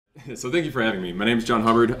So thank you for having me. My name is John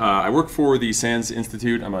Hubbard. I work for the SANS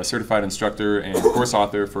Institute. I'm a certified instructor and course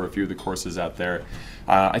author for a few of the courses out there.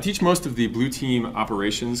 I teach most of the Blue Team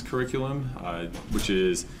Operations curriculum, which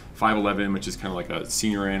is 511, which is kind of like a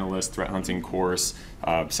senior analyst threat hunting course,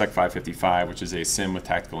 Sec 555, which is a SIM with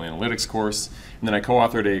tactical analytics course. And then I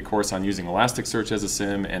co-authored a course on using Elasticsearch as a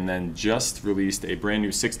SIM, and then just released a brand new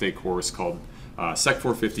 6-day course called Sec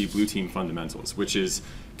 450 Blue Team Fundamentals, which is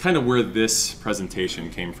kind of where this presentation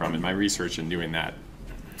came from in my research in doing that.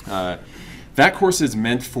 That course is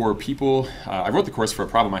meant for people. I wrote the course for a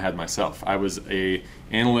problem I had myself. I was an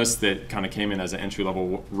analyst that kind of came in as an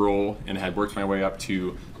entry-level role and had worked my way up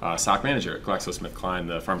to SOC manager at GlaxoSmithKline,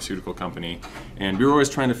 the pharmaceutical company. And we were always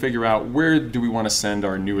trying to figure out, where do we want to send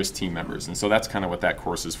our newest team members? And so that's kind of what that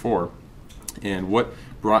course is for and what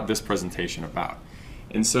brought this presentation about.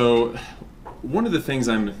 And so one of the things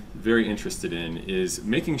I'm very interested in is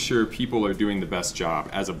making sure people are doing the best job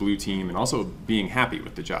as a blue team and also being happy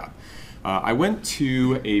with the job. I went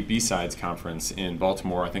to a B-Sides conference in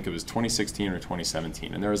Baltimore, I think it was 2016 or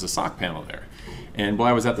 2017, and there was a SOC panel there. And while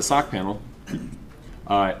I was at the SOC panel,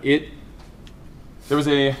 there was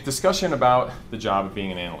a discussion about the job of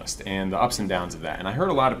being an analyst and the ups and downs of that. And I heard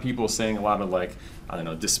a lot of people saying a lot of, like, I don't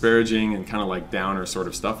know, disparaging and kind of like downer sort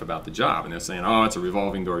of stuff about the job. And they're saying, oh, it's a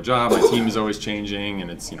revolving door job, my team is always changing, and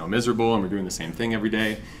it's, miserable, and we're doing the same thing every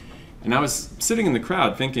day. And I was sitting in the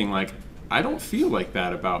crowd thinking, like, I don't feel like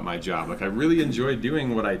that about my job. Like, I really enjoy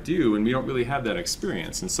doing what I do, and we don't really have that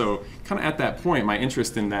experience. And so kind of at that point, my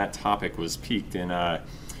interest in that topic was piqued. And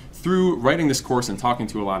through writing this course and talking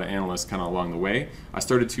to a lot of analysts kind of along the way, I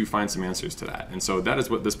started to find some answers to that. And so that is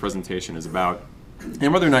what this presentation is about.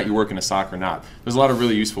 And whether or not you work in a SOC or not, there's a lot of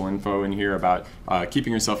really useful info in here about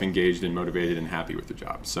keeping yourself engaged and motivated and happy with your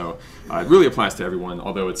job. So it really applies to everyone,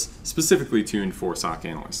 although it's specifically tuned for SOC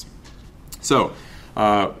analysts. So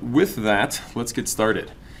with that, let's get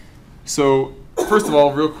started. So first of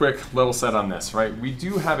all, real quick level set on this, right? We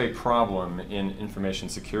do have a problem in information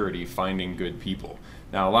security finding good people.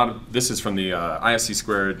 Now, a lot of this is from the ISC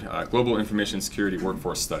Squared Global Information Security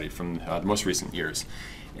Workforce Study from the most recent years.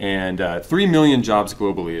 And 3 million jobs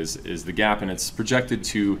globally is the gap, and it's projected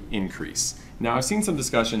to increase. Now, I've seen some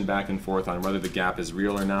discussion back and forth on whether the gap is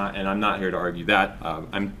real or not, and I'm not here to argue that.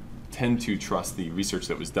 I tend to trust the research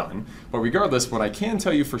that was done. But regardless, what I can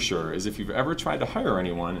tell you for sure is if you've ever tried to hire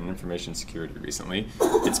anyone in information security recently,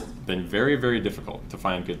 it's been very, very difficult to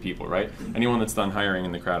find good people, right? Anyone that's done hiring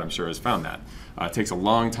in the crowd, I'm sure, has found that. It takes a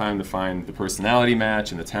long time to find the personality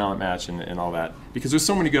match and the talent match and all that, because there's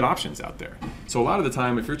so many good options out there. So a lot of the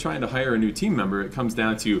time, if you're trying to hire a new team member, it comes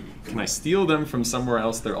down to, can I steal them from somewhere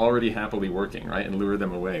else they're already happily working, right, and lure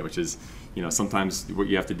them away, which is sometimes what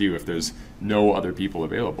you have to do if there's no other people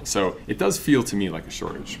available. So it does feel to me like a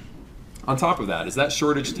shortage. On top of that, is that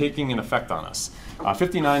shortage taking an effect on us?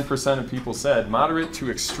 59% of people said moderate to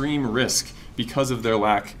extreme risk because of their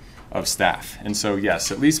lack of staff. And so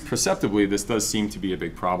yes, at least perceptibly, this does seem to be a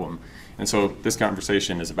big problem. And so this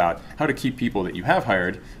conversation is about how to keep people that you have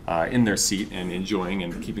hired in their seat and enjoying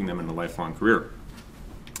and keeping them in a lifelong career.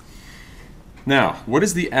 Now, what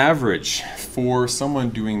is the average for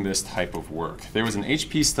someone doing this type of work? There was an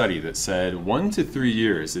HP study that said 1 to 3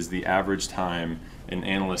 years is the average time an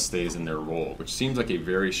analyst stays in their role, which seems like a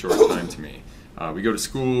very short time to me. We go to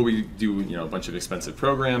school, we do a bunch of expensive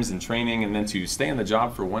programs and training, and then to stay in the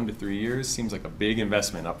job for 1 to 3 years seems like a big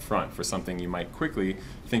investment up front for something you might quickly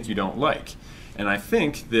think you don't like. And I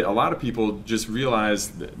think that a lot of people just realize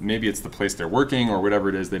that maybe it's the place they're working or whatever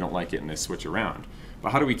it is, they don't like it and they switch around.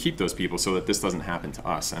 But how do we keep those people so that this doesn't happen to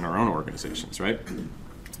us and our own organizations, right?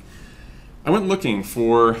 I went looking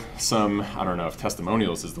for some, I don't know if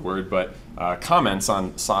testimonials is the word, but comments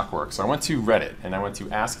on SOC work. So I went to Reddit and I went to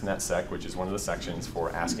Ask NetSec, which is one of the sections for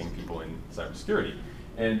asking people in cybersecurity.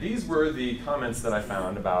 And these were the comments that I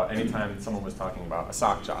found about anytime someone was talking about a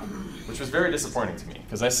SOC job, which was very disappointing to me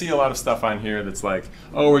because I see a lot of stuff on here that's like,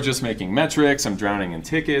 oh, we're just making metrics, I'm drowning in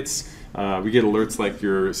tickets. We get alerts like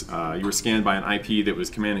you were scanned by an IP that was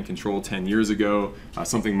command and control 10 years ago.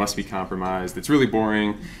 Something must be compromised. It's really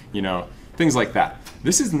boring, things like that.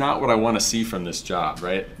 This is not what I want to see from this job,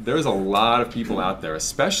 right? There's a lot of people out there,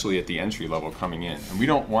 especially at the entry level coming in, and we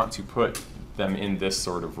don't want to put them in this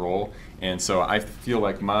sort of role. And so I feel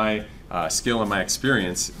like my skill and my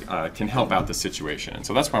experience can help out the situation. And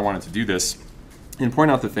so that's why I wanted to do this and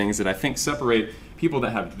point out the things that I think separate people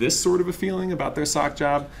that have this sort of a feeling about their SOC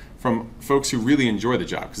job from folks who really enjoy the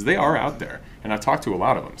job, because they are out there, and I've talked to a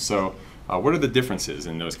lot of them. So what are the differences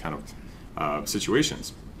in those kind of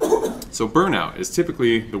situations? So burnout is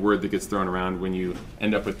typically the word that gets thrown around when you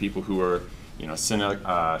end up with people who are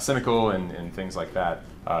cynical and things like that.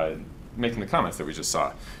 making the comments that we just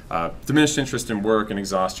saw. Diminished interest in work and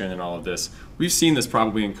exhaustion and all of this. We've seen this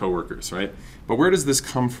probably in coworkers, right? But where does this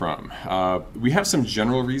come from? We have some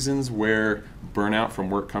general reasons where burnout from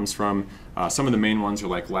work comes from. Some of the main ones are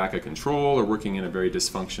like lack of control or working in a very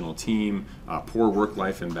dysfunctional team, poor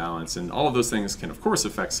work-life imbalance, and all of those things can of course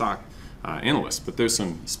affect SOC analysts, but there's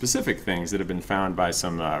some specific things that have been found by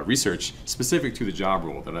some research specific to the job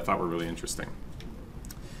role that I thought were really interesting.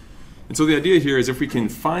 And so the idea here is if we can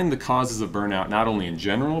find the causes of burnout not only in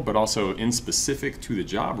general but also in specific to the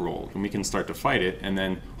job role, then we can start to fight it and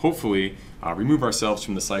then hopefully remove ourselves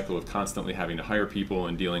from the cycle of constantly having to hire people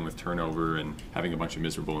and dealing with turnover and having a bunch of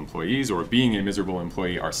miserable employees or being a miserable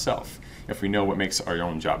employee ourselves. If we know what makes our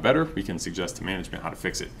own job better, we can suggest to management how to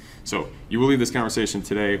fix it. So you will leave this conversation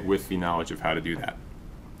today with the knowledge of how to do that.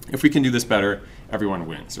 If we can do this better, everyone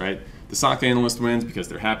wins, right? The SOC analyst wins because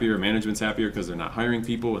they're happier, management's happier because they're not hiring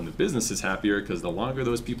people, and the business is happier because the longer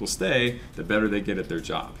those people stay, the better they get at their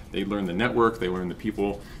job. They learn the network, they learn the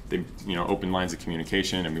people, they open lines of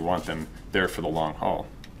communication, and we want them there for the long haul.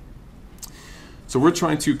 So we're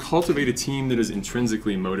trying to cultivate a team that is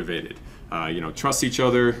intrinsically motivated. Trusts each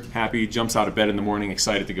other, happy, jumps out of bed in the morning,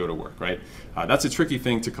 excited to go to work, right? That's a tricky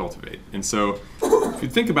thing to cultivate. And so if you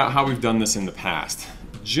think about how we've done this in the past,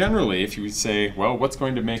 generally, if you would say, well, what's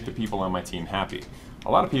going to make the people on my team happy?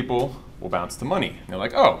 A lot of people will bounce to money. They're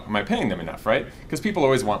like, oh, am I paying them enough, right? Because people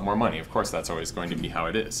always want more money. Of course, that's always going to be how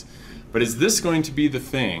it is. But is this going to be the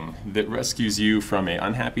thing that rescues you from an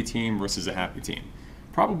unhappy team versus a happy team?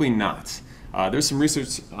 Probably not. There's some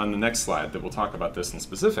research on the next slide that will talk about this in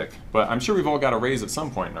specific, but I'm sure we've all got a raise at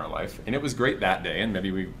some point in our life, and it was great that day, and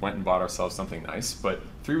maybe we went and bought ourselves something nice, but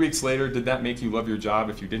 3 weeks later, did that make you love your job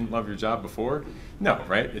if you didn't love your job before? No,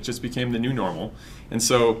 right? It just became the new normal. And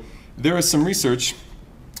so there is some research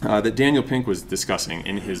that Daniel Pink was discussing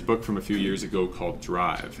in his book from a few years ago called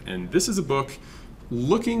Drive, and this is a book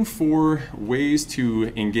looking for ways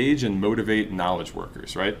to engage and motivate knowledge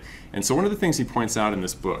workers, right? And so one of the things he points out in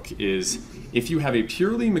this book is if you have a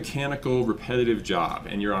purely mechanical, repetitive job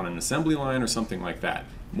and you're on an assembly line or something like that,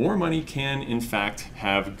 more money can, in fact,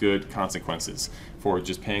 have good consequences for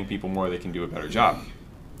just paying people more, they can do a better job.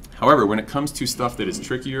 However, when it comes to stuff that is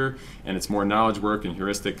trickier and it's more knowledge work and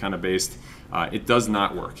heuristic kind of based, it does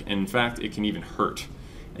not work. And in fact, it can even hurt.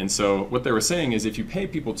 And so what they were saying is if you pay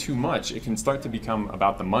people too much, it can start to become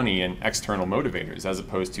about the money and external motivators as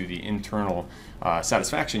opposed to the internal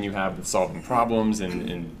satisfaction you have with solving problems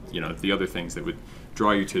and the other things that would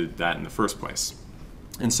draw you to that in the first place.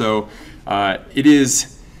 And so it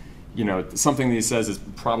is something that he says is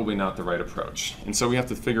probably not the right approach. And so we have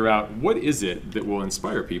to figure out what is it that will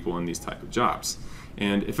inspire people in these type of jobs.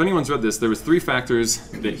 And if anyone's read this, there was 3 factors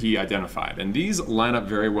that he identified. And these line up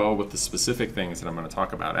very well with the specific things that I'm going to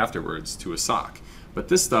talk about afterwards to a SOC. But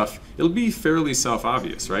this stuff, it'll be fairly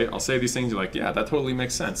self-obvious, right? I'll say these things, you're like, yeah, that totally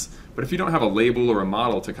makes sense. But if you don't have a label or a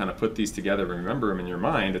model to kind of put these together and remember them in your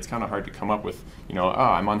mind, it's kind of hard to come up with,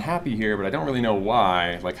 I'm unhappy here, but I don't really know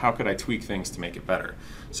why. Like, how could I tweak things to make it better?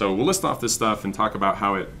 So we'll list off this stuff and talk about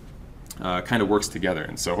how it kind of works together.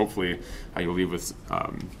 And so hopefully you'll leave with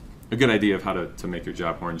a good idea of how to make your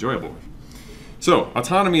job more enjoyable. So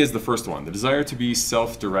autonomy is the first one, the desire to be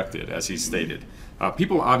self-directed, as he stated.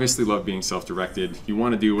 People obviously love being self-directed. You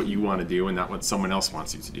want to do what you want to do and not what someone else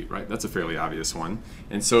wants you to do, right? That's a fairly obvious one.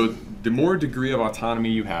 And so the more degree of autonomy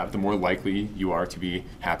you have, the more likely you are to be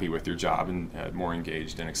happy with your job and more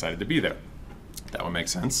engaged and excited to be there. That would make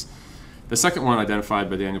sense. The second one identified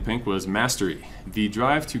by Daniel Pink was mastery, the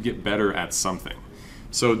drive to get better at something.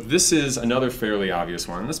 So this is another fairly obvious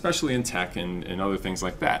one, especially in tech and other things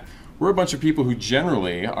like that. We're a bunch of people who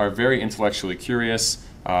generally are very intellectually curious.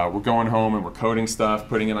 We're going home and we're coding stuff,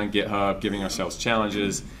 putting it on GitHub, giving ourselves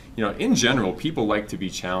challenges. In general, people like to be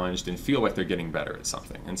challenged and feel like they're getting better at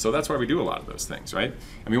something. And so that's why we do a lot of those things, right?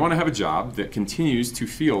 And we want to have a job that continues to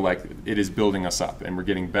feel like it is building us up and we're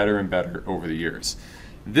getting better and better over the years.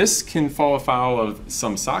 This can fall afoul of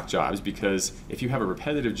some SOC jobs because if you have a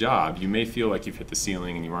repetitive job, you may feel like you've hit the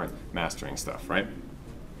ceiling and you aren't mastering stuff, right?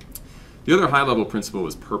 The other high-level principle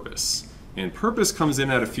is purpose. And purpose comes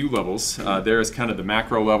in at a few levels. There is kind of the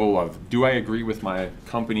macro level of, do I agree with my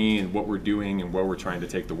company and what we're doing and where we're trying to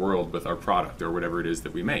take the world with our product or whatever it is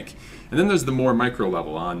that we make. And then there's the more micro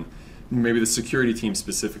level on maybe the security team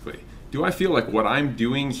specifically. Do I feel like what I'm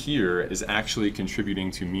doing here is actually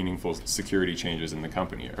contributing to meaningful security changes in the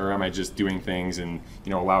company? Or am I just doing things and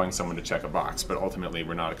allowing someone to check a box, but ultimately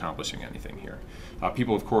we're not accomplishing anything here?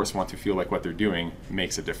 People, of course, want to feel like what they're doing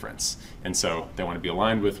makes a difference. And so they want to be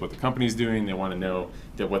aligned with what the company's doing. They want to know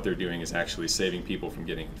that what they're doing is actually saving people from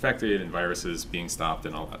getting infected and viruses being stopped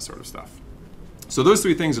and all that sort of stuff. So those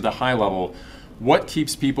three things at the high level, what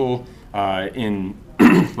keeps people in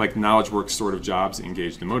like knowledge work sort of jobs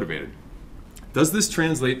engaged and motivated? Does this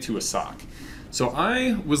translate to a SOC? So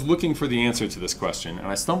I was looking for the answer to this question, and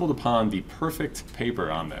I stumbled upon the perfect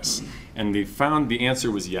paper on this, and they found the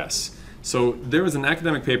answer was yes. So there was an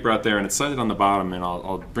academic paper out there, and it's cited on the bottom, and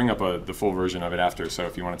I'll bring up the full version of it after, so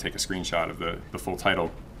if you want to take a screenshot of the full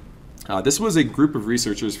title. This was a group of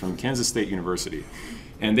researchers from Kansas State University,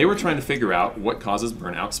 and they were trying to figure out what causes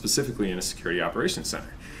burnout specifically in a security operations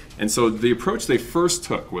center. And so the approach they first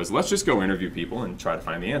took was, let's just go interview people and try to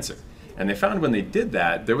find the answer. And they found when they did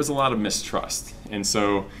that, there was a lot of mistrust. And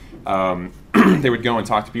so they would go and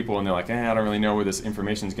talk to people, and they're like, I don't really know where this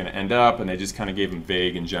information is going to end up. And they just kind of gave them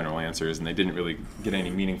vague and general answers, and they didn't really get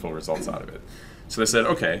any meaningful results out of it. So they said,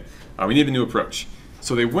 okay, we need a new approach.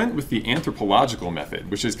 So they went with the anthropological method,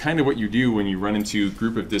 which is kind of what you do when you run into a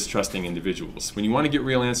group of distrusting individuals. When you want to get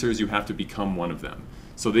real answers, you have to become one of them.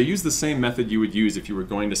 So they used the same method you would use if you were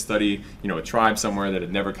going to study, a tribe somewhere that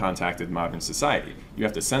had never contacted modern society. You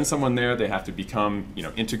have to send someone there, they have to become,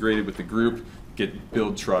 integrated with the group,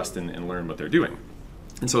 build trust, and learn what they're doing.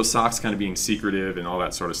 And so SOCs kind of being secretive and all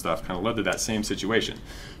that sort of stuff kind of led to that same situation.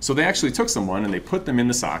 So they actually took someone and they put them in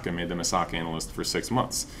the SOC and made them a SOC analyst for 6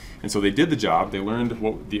 months. And so they did the job, they learned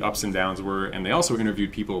what the ups and downs were, and they also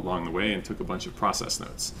interviewed people along the way and took a bunch of process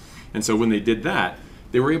notes. And so when they did that,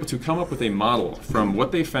 they were able to come up with a model from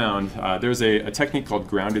what they found. There's a technique called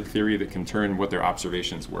grounded theory that can turn what their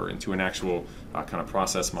observations were into an actual kind of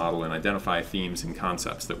process model and identify themes and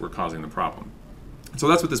concepts that were causing the problem. So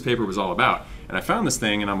that's what this paper was all about. And I found this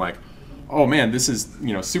thing and I'm like, oh man, this is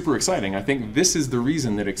super exciting. I think this is the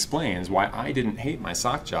reason that explains why I didn't hate my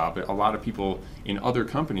SOC job, but a lot of people in other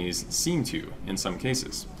companies seem to in some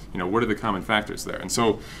cases. What are the common factors there? And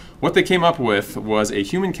so what they came up with was a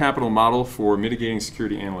human capital model for mitigating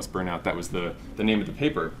security analyst burnout. That was the name of the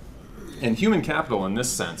paper. And human capital in this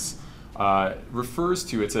sense refers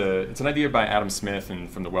to, it's an idea by Adam Smith and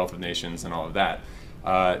from the Wealth of Nations and all of that,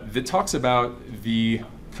 that talks about the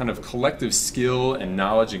kind of collective skill and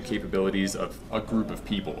knowledge and capabilities of a group of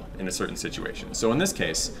people in a certain situation. So in this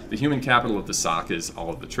case, the human capital of the SOC is all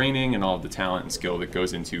of the training and all of the talent and skill that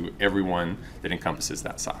goes into everyone that encompasses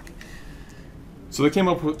that SOC. So they came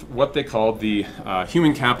up with what they called the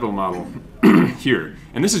human capital model here.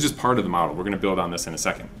 And this is just part of the model. We're going to build on this in a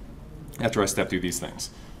second after I step through these things.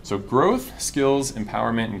 So growth, skills,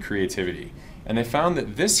 empowerment, and creativity. And they found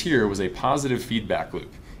that this here was a positive feedback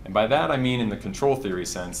loop. And by that I mean in the control theory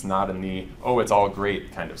sense, not in the, oh, it's all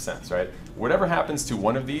great kind of sense, right? Whatever happens to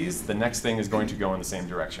one of these, the next thing is going to go in the same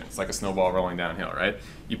direction. It's like a snowball rolling downhill, right?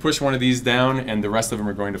 You push one of these down and the rest of them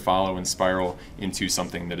are going to follow and spiral into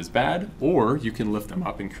something that is bad, or you can lift them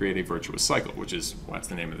up and create a virtuous cycle, which is what's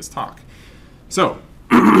the name of this talk. So,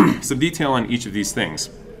 some detail on each of these things.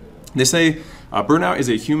 They say burnout is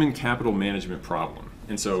a human capital management problem.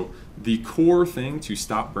 And so the core thing to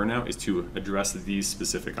stop burnout is to address these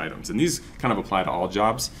specific items. And these kind of apply to all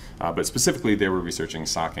jobs, but specifically they were researching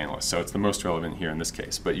SOC analysts. So it's the most relevant here in this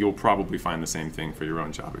case, but you'll probably find the same thing for your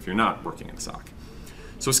own job if you're not working in SOC.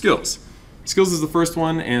 So skills. Skills is the first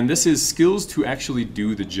one, and this is skills to actually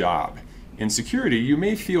do the job. In security, you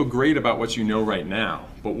may feel great about what you know right now,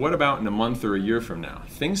 but what about in a month or a year from now?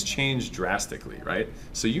 Things change drastically, right?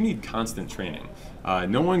 So you need constant training.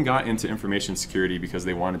 No one got into information security because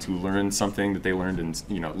they wanted to learn something that they learned in,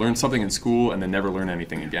 learn something in school and then never learn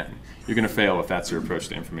anything again. You're going to fail if that's your approach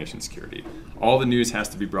to information security. All the news has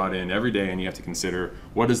to be brought in every day, and you have to consider,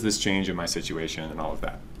 what does this change in my situation and all of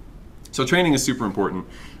that. So training is super important,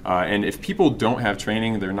 and if people don't have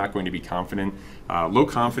training, they're not going to be confident. Low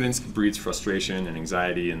confidence breeds frustration and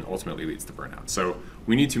anxiety and ultimately leads to burnout. So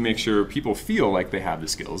we need to make sure people feel like they have the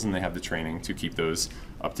skills and they have the training to keep those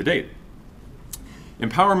up to date.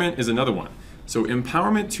 Empowerment is another one. So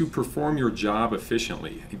empowerment to perform your job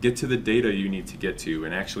efficiently, get to the data you need to get to,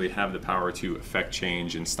 and actually have the power to affect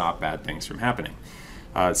change and stop bad things from happening.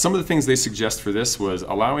 Some of the things they suggest for this was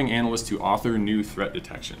allowing analysts to author new threat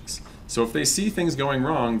detections. So if they see things going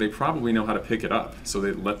wrong, they probably know how to pick it up. So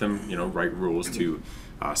they let them, write rules to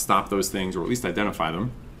stop those things, or at least identify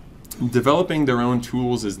them. Developing their own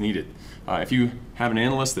tools as needed. If you have an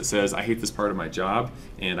analyst that says, I hate this part of my job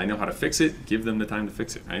and I know how to fix it, give them the time to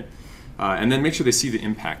fix it, right? And then make sure they see the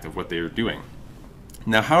impact of what they are doing.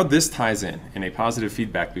 Now, how this ties in a positive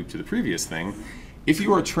feedback loop to the previous thing, if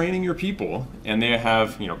you are training your people and they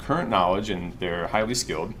have current knowledge and they're highly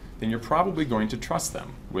skilled, then you're probably going to trust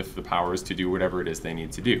them with the powers to do whatever it is they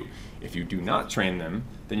need to do. If you do not train them,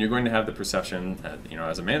 then you're going to have the perception,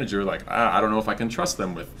 as a manager, like, I don't know if I can trust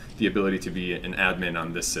them with the ability to be an admin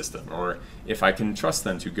on this system, or if I can trust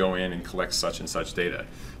them to go in and collect such and such data.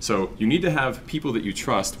 So you need to have people that you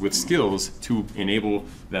trust with skills to enable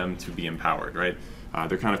them to be empowered, right?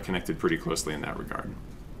 They're kind of connected pretty closely in that regard.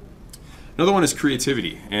 Another one is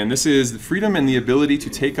creativity, and this is the freedom and the ability to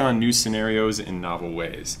take on new scenarios in novel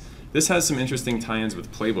ways. This has some interesting tie-ins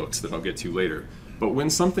with playbooks that I'll get to later. But when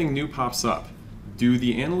something new pops up, do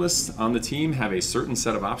the analysts on the team have a certain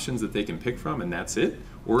set of options that they can pick from and that's it?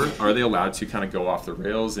 Or are they allowed to kind of go off the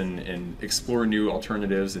rails and explore new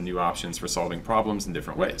alternatives and new options for solving problems in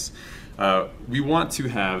different ways? We want to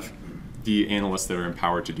have the analysts that are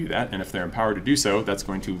empowered to do that, and if they're empowered to do so, that's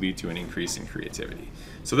going to lead to an increase in creativity.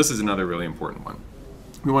 So this is another really important one.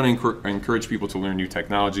 We want to encourage people to learn new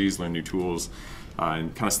technologies, learn new tools,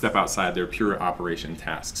 and kind of step outside their pure operation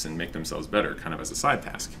tasks and make themselves better, kind of as a side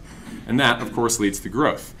task. And that, of course, leads to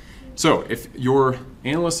growth. So if your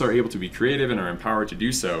analysts are able to be creative and are empowered to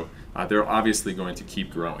do so, they're obviously going to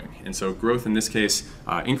keep growing. And so growth in this case,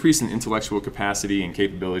 increase in intellectual capacity and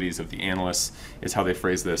capabilities of the analysts is how they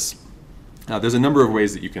phrase this. There's a number of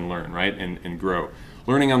ways that you can learn, right, and grow.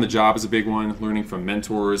 Learning on the job is a big one. Learning from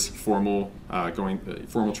mentors, formal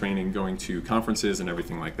training, going to conferences, and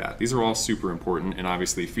everything like that. These are all super important, and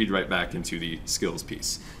obviously feed right back into the skills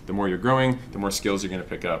piece. The more you're growing, the more skills you're going to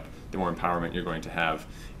pick up, the more empowerment you're going to have,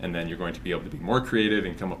 and then you're going to be able to be more creative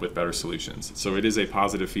and come up with better solutions. So it is a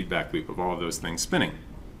positive feedback loop of all of those things spinning.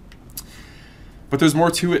 But there's more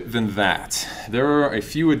to it than that. There are a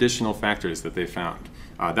few additional factors that they found.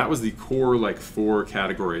 That was the core 4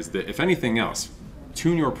 categories that, if anything else,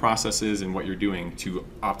 tune your processes and what you're doing to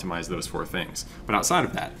optimize those 4 things. But outside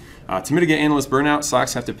of that, to mitigate analyst burnout,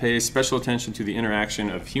 SOCs have to pay special attention to the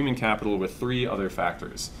interaction of human capital with 3 other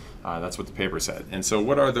factors. That's what the paper said. And so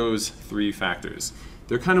what are those 3 factors?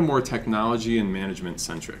 They're kind of more technology and management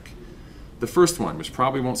centric. The first one, which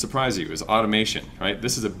probably won't surprise you, is automation, right?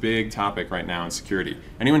 This is a big topic right now in security.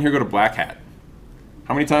 Anyone here go to Black Hat?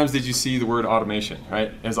 How many times did you see the word automation,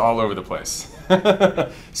 right? It's all over the place.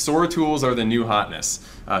 SOAR tools are the new hotness.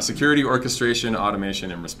 Security, orchestration,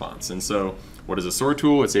 automation, and response. And so what is a SOAR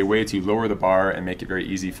tool? It's a way to lower the bar and make it very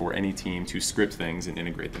easy for any team to script things and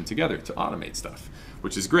integrate them together to automate stuff,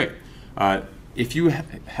 which is great. If you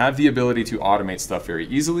have the ability to automate stuff very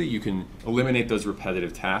easily, you can eliminate those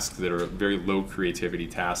repetitive tasks that are very low creativity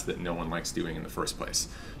tasks that no one likes doing in the first place.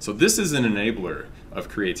 So this is an enabler of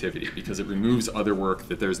creativity because it removes other work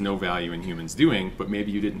that there's no value in humans doing, but maybe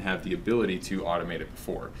you didn't have the ability to automate it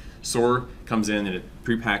before. SOAR comes in and it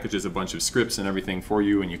prepackages a bunch of scripts and everything for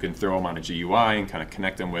you, and you can throw them on a GUI and kind of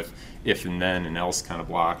connect them with if and then and else kind of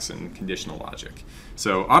blocks and conditional logic.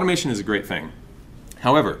 So automation is a great thing.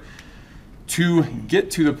 However, to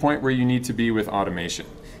get to the point where you need to be with automation,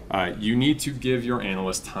 you need to give your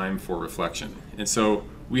analyst time for reflection. And so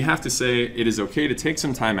we have to say it is okay to take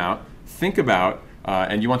some time out, think about,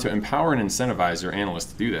 and you want to empower and incentivize your analyst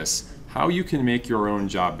to do this, how you can make your own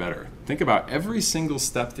job better. Think about every single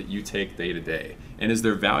step that you take day to day. And is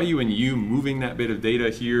there value in you moving that bit of data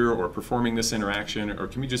here or performing this interaction, or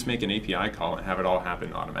can we just make an API call and have it all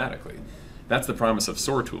happen automatically? That's the promise of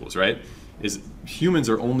SOAR tools, right? Is humans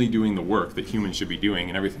are only doing the work that humans should be doing,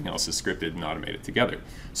 and everything else is scripted and automated together.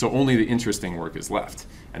 So only the interesting work is left.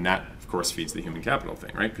 And that, of course, feeds the human capital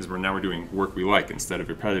thing, right? Because now we're doing work we like instead of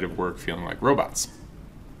repetitive work feeling like robots.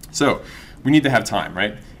 So we need to have time,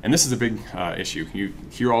 right? And this is a big issue. You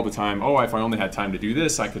hear all the time, oh, if I only had time to do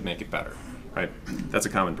this, I could make it better, right? That's a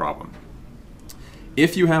common problem.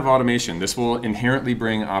 If you have automation, this will inherently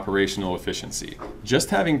bring operational efficiency. Just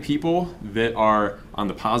having people that are on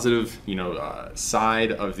the positive,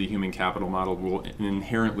 side of the human capital model will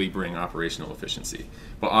inherently bring operational efficiency.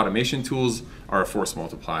 But automation tools are a force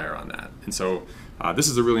multiplier on that. And so this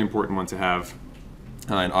is a really important one to have,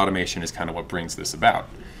 and automation is kind of what brings this about.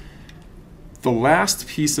 The last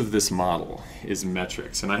piece of this model is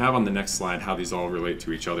metrics, and I have on the next slide how these all relate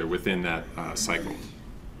to each other within that cycle.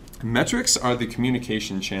 Metrics are the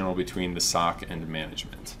communication channel between the SOC and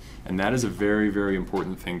management. And that is a very, very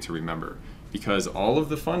important thing to remember, because all of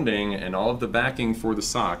the funding and all of the backing for the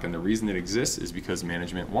SOC, and the reason it exists is because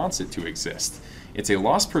management wants it to exist. It's a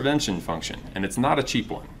loss prevention function, and it's not a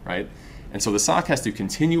cheap one, right? And so the SOC has to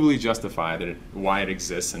continually justify that why it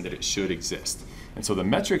exists and that it should exist. And so the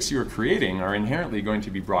metrics you're creating are inherently going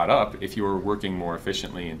to be brought up if you're working more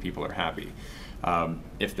efficiently and people are happy.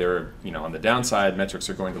 If they're, on the downside, metrics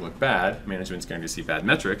are going to look bad, management's going to see bad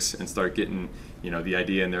metrics and start getting, the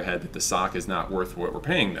idea in their head that the SOC is not worth what we're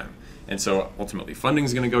paying them. And so ultimately funding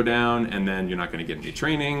is going to go down, and then you're not going to get any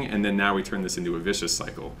training, and then now we turn this into a vicious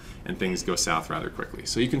cycle, and things go south rather quickly.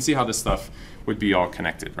 So you can see how this stuff would be all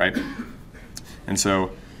connected, right? And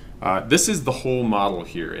so this is the whole model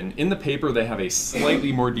here. And in the paper, they have a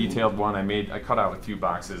slightly more detailed one. I cut out a few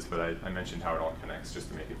boxes, but I mentioned how it all connects just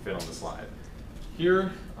to make it fit on the slide.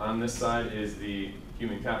 Here on this side is the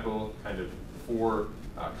human capital kind of 4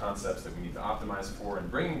 concepts that we need to optimize for,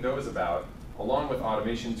 and bringing those about along with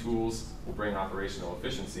automation tools will bring operational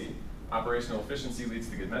efficiency. Operational efficiency leads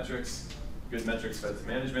to good metrics. Good metrics fed to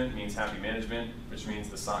management means happy management, which means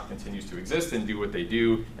the SOC continues to exist and do what they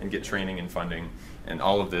do and get training and funding. And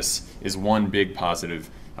all of this is one big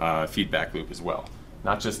positive feedback loop as well.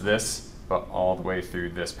 Not just this, but all the way through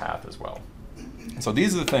this path as well. So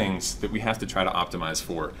these are the things that we have to try to optimize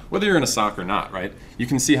for, whether you're in a SOC or not, right? You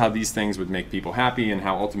can see how these things would make people happy and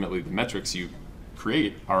how ultimately the metrics you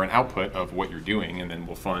create are an output of what you're doing, and then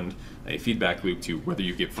will fund a feedback loop to whether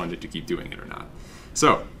you get funded to keep doing it or not.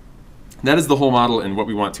 So that is the whole model and what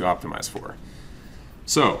we want to optimize for.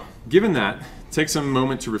 So given that, take some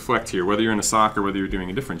moment to reflect here, whether you're in a SOC or whether you're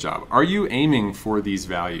doing a different job. Are you aiming for these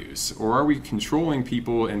values, or are we controlling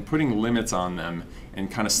people and putting limits on them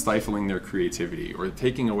and kind of stifling their creativity or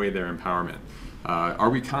taking away their empowerment?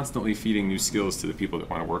 Are we constantly feeding new skills to the people that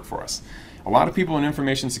want to work for us? A lot of people in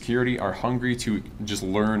information security are hungry to just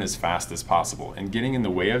learn as fast as possible, and getting in the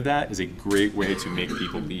way of that is a great way to make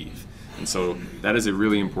people leave. And so that is a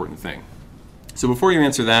really important thing. So before you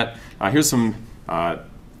answer that, here's some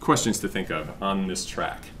questions to think of on this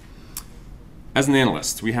track. As an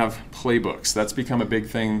analyst, we have playbooks. That's become a big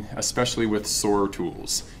thing, especially with SOAR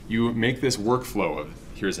tools. You make this workflow of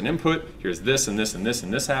here's an input, here's this and this and this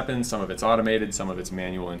and this happens. Some of it's automated, some of it's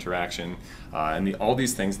manual interaction, and all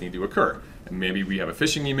these things need to occur. And maybe we have a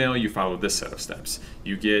phishing email, you follow this set of steps.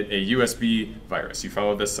 You get a USB virus, you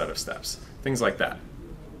follow this set of steps. Things like that.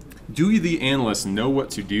 Do the analysts know what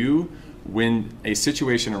to do when a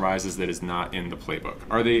situation arises that is not in the playbook?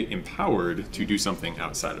 Are they empowered to do something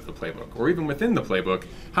outside of the playbook? Or even within the playbook,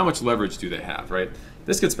 how much leverage do they have, right?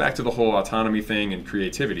 This gets back to the whole autonomy thing and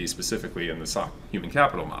creativity, specifically in the SOC human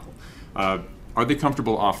capital model. Are they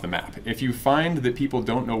comfortable off the map? If you find that people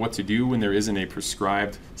don't know what to do when there isn't a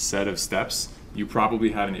prescribed set of steps, you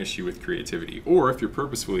probably have an issue with creativity. Or if you're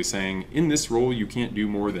purposefully saying, in this role you can't do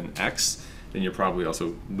more than X, then you're probably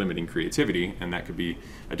also limiting creativity, and that could be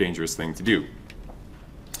a dangerous thing to do.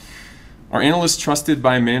 Are analysts trusted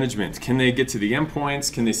by management? Can they get to the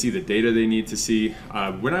endpoints? Can they see the data they need to see?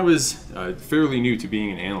 When I was fairly new to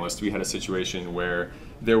being an analyst, we had a situation where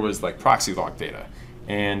there was like proxy log data,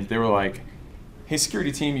 and they were like, hey,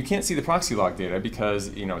 security team, you can't see the proxy log data because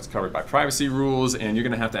it's covered by privacy rules, and you're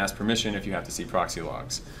going to have to ask permission if you have to see proxy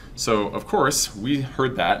logs. So of course we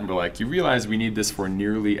heard that and we're like, you realize we need this for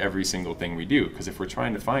nearly every single thing we do, because if we're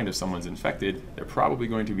trying to find if someone's infected, they're probably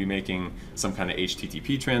going to be making some kind of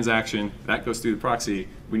HTTP transaction that goes through the proxy.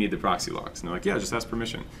 We need the proxy logs. And they're like, yeah, just ask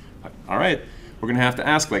permission. All right, we're going to have to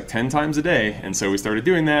ask like 10 times a day. And so we started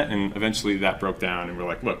doing that, and eventually that broke down, and we're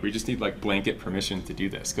like, look, we just need like blanket permission to do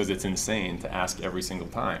this, because it's insane to ask every single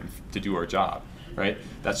time to do our job, right?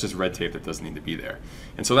 That's just red tape that doesn't need to be there.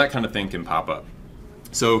 And so that kind of thing can pop up.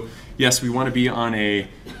 So yes, we want to be on a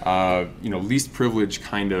least privilege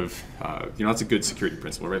kind of, that's a good security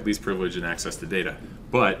principle, right? Least privilege and access to data.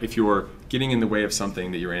 But if you're getting in the way of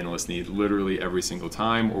something that your analysts need literally every single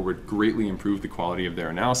time, or would greatly improve the quality of their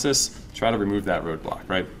analysis, try to remove that roadblock,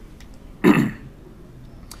 right?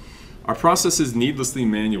 Our process is needlessly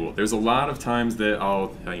manual. There's a lot of times that I'll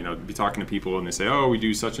be talking to people and they say, oh, we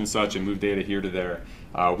do such and such and move data here to there.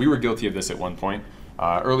 We were guilty of this at one point.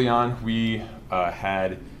 Early on, we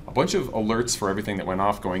had a bunch of alerts for everything that went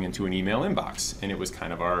off going into an email inbox, and it was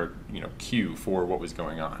kind of our queue for what was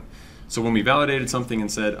going on. So when we validated something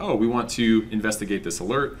and said, oh, we want to investigate this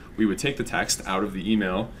alert, we would take the text out of the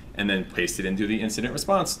email and then paste it into the incident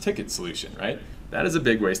response ticket solution, right? That is a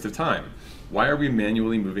big waste of time. Why are we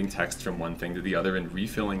manually moving text from one thing to the other and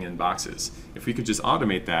refilling in boxes? If we could just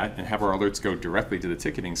automate that and have our alerts go directly to the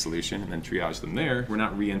ticketing solution and then triage them there, we're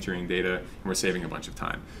not re-entering data and we're saving a bunch of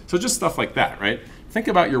time. So just stuff like that, right? Think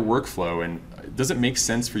about your workflow, and does it make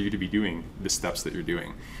sense for you to be doing the steps that you're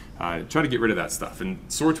doing? Try to get rid of that stuff, and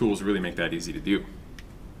SOAR tools really make that easy to do.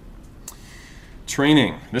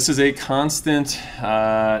 Training. This is a constant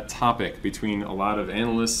topic between a lot of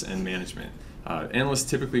analysts and management. Analysts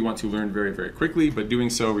typically want to learn very, very quickly, but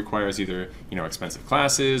doing so requires either expensive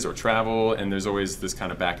classes or travel, and there's always this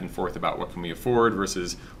kind of back and forth about what can we afford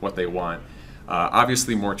versus what they want.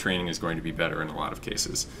 Obviously, more training is going to be better in a lot of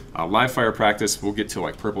cases. Live fire practice, we'll get to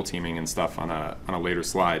like purple teaming and stuff on a later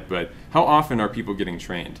slide, but how often are people getting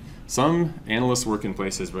trained? Some analysts work in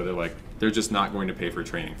places where they're just not going to pay for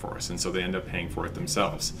training for us, and so they end up paying for it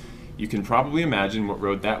themselves. You can probably imagine what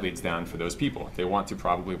road that leads down for those people. They want to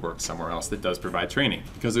probably work somewhere else that does provide training,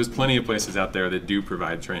 because there's plenty of places out there that do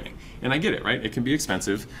provide training. And I get it, right? It can be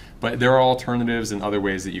expensive, but there are alternatives and other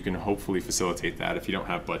ways that you can hopefully facilitate that if you don't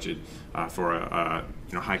have budget for a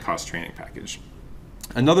high-cost training package.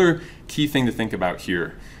 Another key thing to think about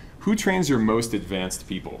here, who trains your most advanced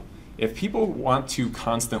people? If people want to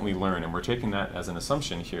constantly learn, and we're taking that as an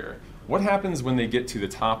assumption here, what happens when they get to the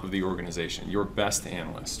top of the organization, your best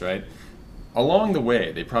analyst, right? Along the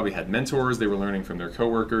way, they probably had mentors, they were learning from their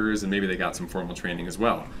coworkers, and maybe they got some formal training as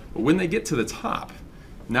well. But when they get to the top,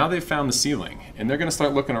 now they've found the ceiling, and they're gonna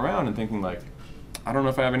start looking around and thinking like, I don't know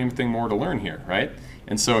if I have anything more to learn here, right?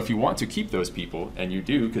 And so if you want to keep those people, and you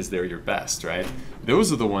do because they're your best, right?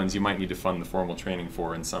 Those are the ones you might need to fund the formal training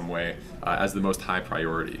for in some way as the most high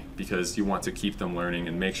priority, because you want to keep them learning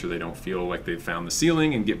and make sure they don't feel like they've found the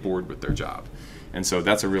ceiling and get bored with their job. And so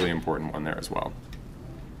that's a really important one there as well.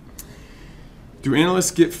 Do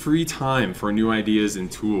analysts get free time for new ideas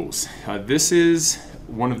and tools? This is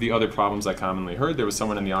one of the other problems I commonly heard. There was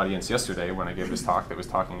someone in the audience yesterday when I gave this talk that was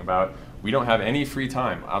talking about we don't have any free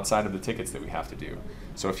time outside of the tickets that we have to do.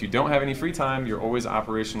 So if you don't have any free time, you're always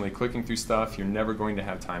operationally clicking through stuff, you're never going to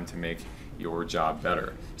have time to make your job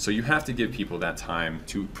better. So you have to give people that time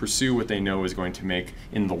to pursue what they know is going to make,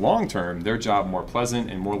 in the long term, their job more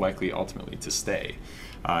pleasant and more likely ultimately to stay.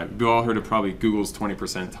 We've all heard of probably Google's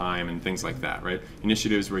 20% time and things like that, right?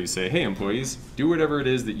 Initiatives where you say, hey employees, do whatever it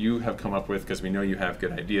is that you have come up with because we know you have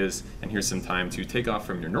good ideas, and here's some time to take off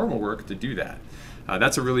from your normal work to do that.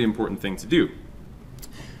 That's a really important thing to do.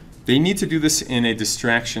 They need to do this in a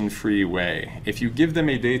distraction-free way. If you give them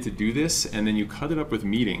a day to do this and then you cut it up with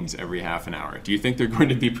meetings every half an hour, do you think they're going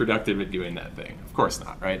to be productive at doing that thing? Of course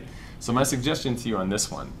not, right? So my suggestion to you on this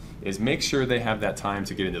one is make sure they have that time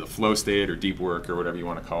to get into the flow state or deep work or whatever you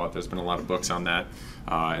want to call it. There's been a lot of books on that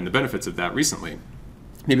and the benefits of that recently.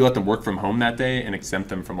 Maybe let them work from home that day and exempt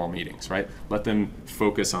them from all meetings, right? Let them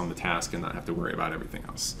focus on the task and not have to worry about everything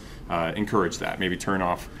else. Encourage that. Maybe turn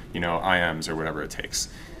off, IMs or whatever it takes.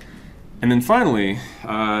 And then finally,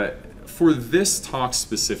 for this talk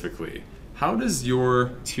specifically, how does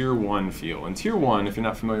your tier 1 feel? And tier 1, if you're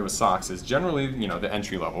not familiar with SOCs, is generally the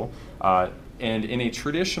entry level. And in a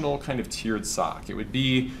traditional kind of tiered SOC, it would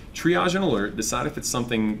be triage and alert, decide if it's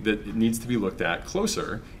something that needs to be looked at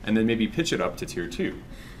closer, and then maybe pitch it up to tier 2.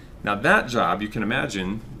 Now that job, you can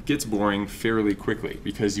imagine, gets boring fairly quickly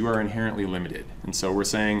because you are inherently limited. And so we're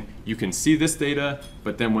saying you can see this data,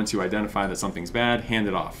 but then once you identify that something's bad, hand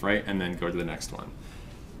it off, right? And then go to the next one.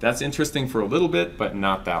 That's interesting for a little bit, but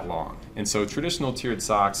not that long. And so traditional tiered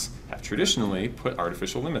SOCs have traditionally put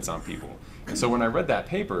artificial limits on people. And so when I read that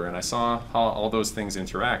paper and I saw how all those things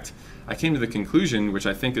interact, I came to the conclusion, which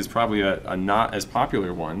I think is probably a not as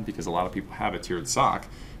popular one because a lot of people have a tiered SOC,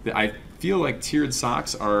 that I feel like tiered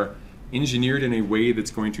SOCs are engineered in a way that's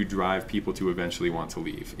going to drive people to eventually want to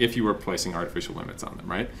leave if you are placing artificial limits on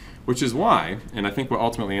them, right? Which is why, and I think what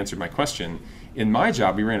ultimately answered my question, in my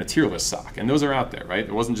job we ran a tierless SOC, and those are out there, right?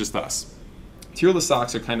 It wasn't just us. Tierless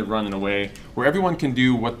SOCs are kind of run in a way where everyone can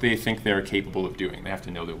do what they think they're capable of doing. They have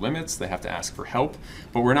to know their limits, they have to ask for help,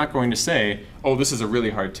 but we're not going to say, oh, this is a really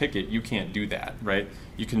hard ticket, you can't do that, right?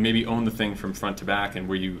 You can maybe own the thing from front to back, and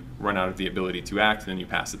where you run out of the ability to act, then you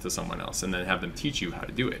pass it to someone else, and then have them teach you how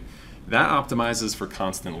to do it. That optimizes for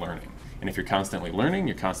constant learning. And if you're constantly learning,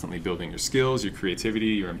 you're constantly building your skills, your creativity,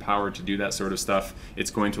 you're empowered to do that sort of stuff,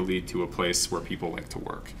 it's going to lead to a place where people like to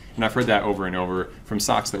work. And I've heard that over and over from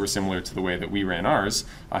SOCs that were similar to the way that we ran ours,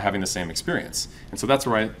 having the same experience. And so that's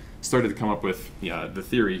where I started to come up with the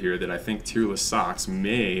theory here that I think tierless SOCs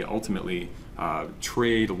may ultimately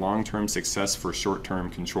trade long-term success for short-term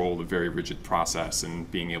control of a very rigid process and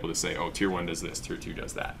being able to say, oh, tier 1 does this, tier 2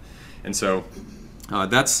 does that. And so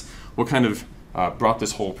that's what kind of brought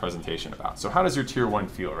this whole presentation about. So how does your tier 1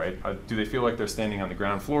 feel, right? Do they feel like they're standing on the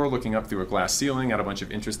ground floor looking up through a glass ceiling at a bunch of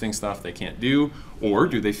interesting stuff they can't do? Or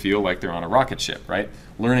do they feel like they're on a rocket ship, right?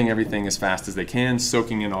 Learning everything as fast as they can,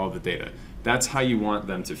 soaking in all of the data. That's how you want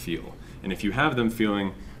them to feel. And if you have them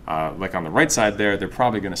feeling like on the right side there, they're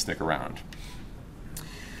probably going to stick around.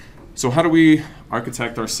 So how do we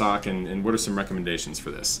architect our SOC, and what are some recommendations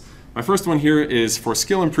for this? My first one here is for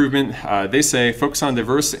skill improvement. They say focus on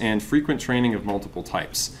diverse and frequent training of multiple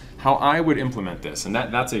types. How I would implement this, and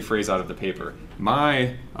that's a phrase out of the paper.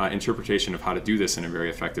 My interpretation of how to do this in a very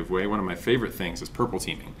effective way, one of my favorite things is purple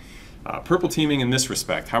teaming. Purple teaming in this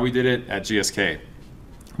respect, how we did it at GSK.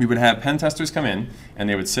 We would have pen testers come in, and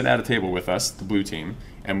they would sit at a table with us, the blue team,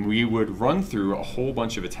 and we would run through a whole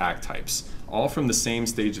bunch of attack types, all from the same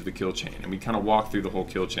stage of the kill chain, and we kind of walk through the whole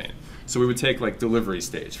kill chain. So we would take like delivery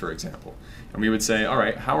stage, for example, and we would say, all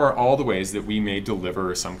right, how are all the ways that we may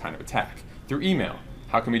deliver some kind of attack? Through email.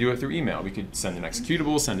 How can we do it through email? We could send an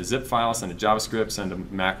executable, send a zip file, send a JavaScript, send a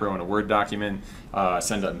macro in a Word document,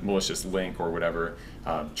 send a malicious link or whatever.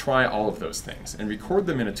 Try all of those things and record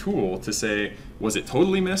them in a tool to say, was it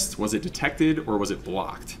totally missed, was it detected, or was it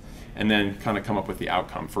blocked? And then kind of come up with the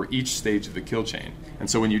outcome for each stage of the kill chain. And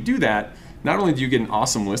so when you do that, not only do you get an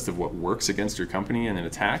awesome list of what works against your company in an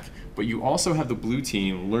attack, but you also have the blue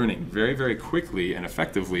team learning very, very quickly and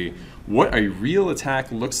effectively what a real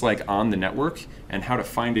attack looks like on the network and how to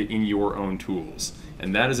find it in your own tools.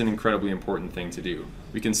 And that is an incredibly important thing to do.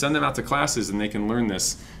 We can send them out to classes and they can learn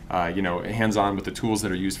this hands-on with the tools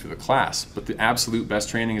that are used for the class, but the absolute best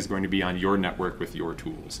training is going to be on your network with your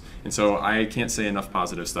tools. And so I can't say enough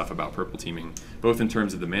positive stuff about purple teaming, both in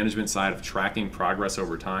terms of the management side of tracking progress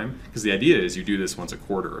over time, because the idea is you do this once a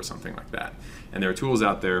quarter or something like that. And there are tools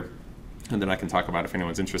out there, and then I can talk about if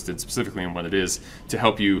anyone's interested specifically in what it is, to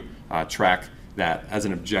help you track that as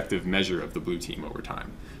an objective measure of the blue team over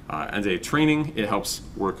time. As a training, it helps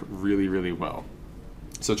work really, really well.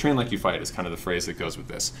 So train like you fight is kind of the phrase that goes with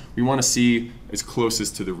this. We want to see as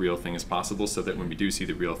closest to the real thing as possible so that when we do see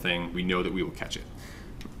the real thing, we know that we will catch it.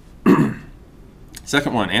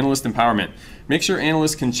 Second one, analyst empowerment. Make sure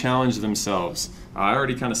analysts can challenge themselves. I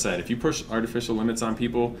already kind of said, if you push artificial limits on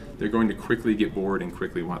people, they're going to quickly get bored and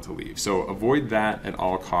quickly want to leave. So avoid that at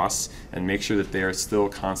all costs and make sure that they are still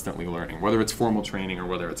constantly learning, whether it's formal training or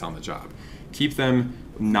whether it's on the job. Keep them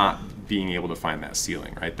not being able to find that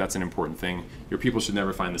ceiling, right? That's an important thing. Your people should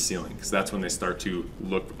never find the ceiling because that's when they start to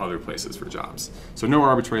look other places for jobs. So no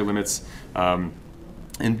arbitrary limits. And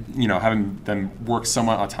having them work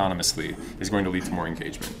somewhat autonomously is going to lead to more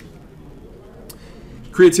engagement.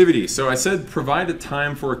 Creativity. So I said provide a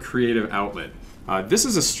time for a creative outlet. This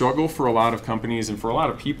is a struggle for a lot of companies and for a lot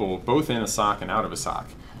of people, both in a SOC and out of a SOC.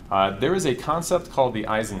 There is a concept called the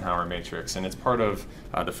Eisenhower matrix, and it's part of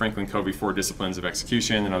the Franklin Covey 4 disciplines of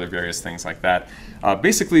execution and other various things like that.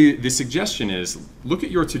 Basically, the suggestion is look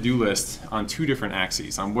at your to-do list on two different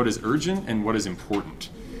axes, on what is urgent and what is important.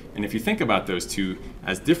 And if you think about those two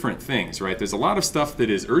as different things, right, there's a lot of stuff that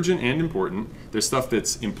is urgent and important. There's stuff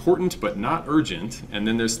that's important but not urgent, and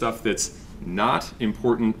then there's stuff that's not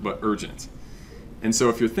important but urgent. And so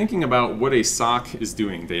if you're thinking about what a SOC is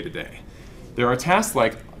doing day to day, there are tasks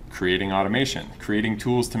like creating automation, creating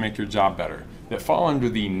tools to make your job better, that fall under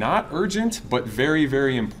the not urgent but very,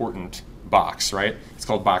 very important box, right? It's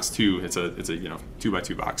called box 2. It's a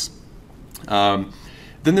 2x2 box.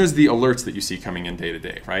 Then there's the alerts that you see coming in day to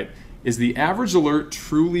day, right? Is the average alert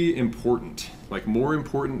truly important? Like more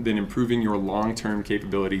important than improving your long-term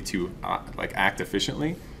capability to act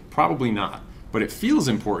efficiently? Probably not. But it feels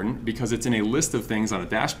important because it's in a list of things on a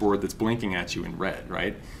dashboard that's blinking at you in red,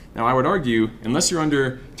 right? Now I would argue, unless you're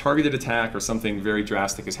under targeted attack or something very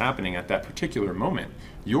drastic is happening at that particular moment,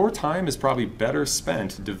 your time is probably better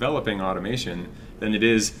spent developing automation than it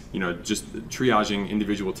is, just triaging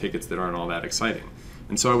individual tickets that aren't all that exciting.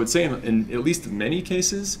 And so I would say in at least many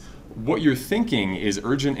cases, what you're thinking is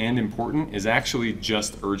urgent and important is actually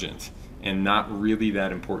just urgent and not really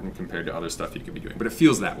that important compared to other stuff you could be doing. But it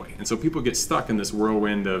feels that way. And so people get stuck in this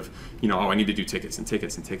whirlwind of, I need to do tickets and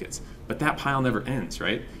tickets and tickets. But that pile never ends,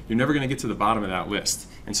 right? You're never going to get to the bottom of that list.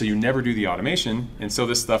 And so you never do the automation, and so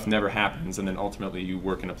this stuff never happens, and then ultimately you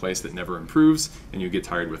work in a place that never improves, and you get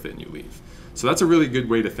tired with it and you leave. So that's a really good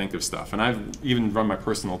way to think of stuff. And I've even run my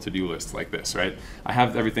personal to-do list like this, right? I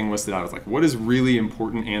have everything listed out as like, what is really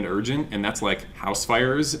important and urgent? And that's like house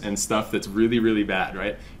fires and stuff that's really, really bad,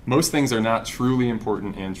 right? Most things are not truly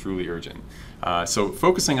important and truly urgent. So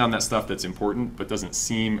focusing on that stuff that's important but doesn't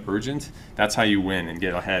seem urgent, that's how you win and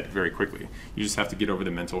get ahead very quickly. You just have to get over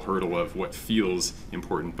the mental hurdle of what feels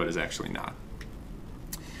important but is actually not.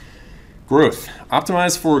 Growth.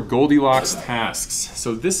 Optimize for Goldilocks tasks.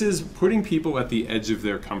 So this is putting people at the edge of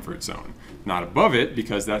their comfort zone. Not above it,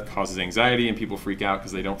 because that causes anxiety and people freak out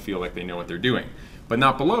because they don't feel like they know what they're doing. But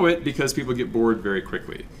not below it, because people get bored very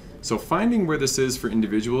quickly. So finding where this is for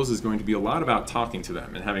individuals is going to be a lot about talking to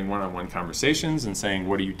them and having one-on-one conversations and saying,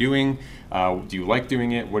 what are you doing? Do you like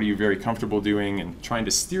doing it? What are you very comfortable doing? And trying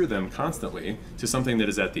to steer them constantly to something that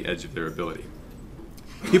is at the edge of their ability.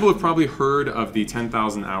 People have probably heard of the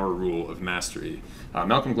 10,000 hour rule of mastery.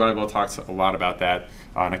 Malcolm Gladwell talks a lot about that,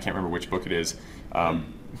 and I can't remember which book it is. And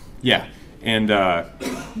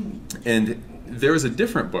there's a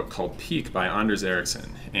different book called Peak by Anders Ericsson.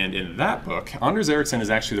 And in that book, Anders Ericsson is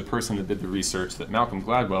actually the person that did the research that Malcolm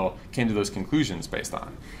Gladwell came to those conclusions based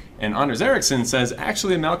on. And Anders Ericsson says,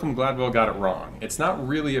 actually, Malcolm Gladwell got it wrong. It's not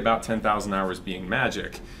really about 10,000 hours being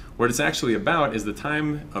magic. What it's actually about is the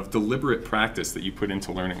time of deliberate practice that you put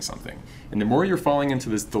into learning something. And the more you're falling into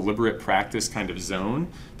this deliberate practice kind of zone,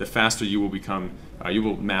 the faster you will become, you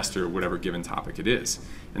will master whatever given topic it is.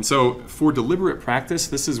 And so for deliberate practice,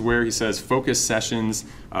 this is where he says focus sessions,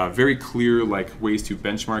 very clear like ways to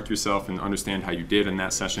benchmark yourself and understand how you did in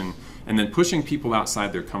that session, and then pushing people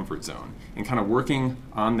outside their comfort zone and kind of working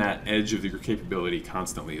on that edge of your capability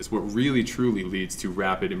constantly is what really truly leads to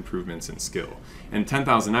rapid improvements in skill. And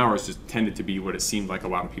 10,000 hours just tended to be what it seemed like a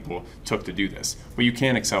lot of people took to do this, but you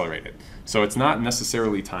can accelerate it. So it's not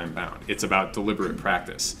necessarily time bound, it's about deliberate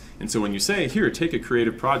practice. And so when you say, here, take a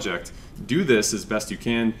creative project, do this as best you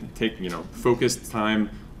can, take focused time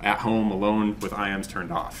at home alone with IMs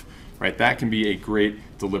turned off, right? That can be a great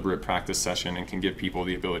deliberate practice session and can give people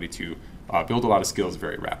the ability to build a lot of skills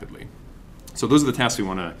very rapidly. So those are the tasks we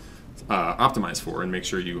want to optimize for and make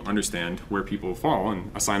sure you understand where people fall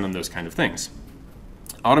and assign them those kind of things.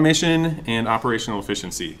 Automation and operational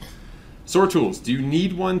efficiency. SOAR tools, do you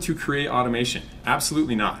need one to create automation?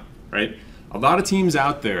 Absolutely not, right? A lot of teams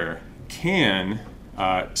out there can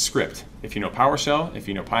script. If you know PowerShell, if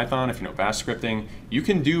you know Python, if you know Bash scripting, you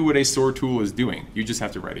can do what a SOAR tool is doing. You just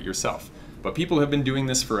have to write it yourself. But people have been doing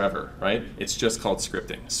this forever, right? It's just called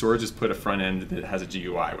scripting. SOAR just put a front end that has a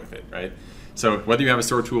GUI with it, right? So whether you have a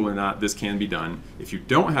SOAR tool or not, this can be done. If you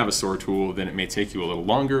don't have a SOAR tool, then it may take you a little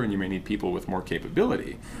longer and you may need people with more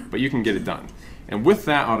capability, but you can get it done. And with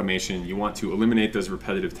that automation, you want to eliminate those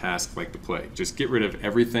repetitive tasks like the plague. Just get rid of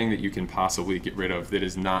everything that you can possibly get rid of that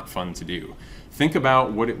is not fun to do. Think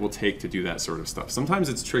about what it will take to do that sort of stuff. Sometimes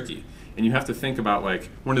it's tricky, and you have to think about, like,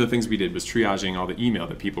 one of the things we did was triaging all the email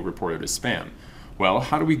that people reported as spam. Well,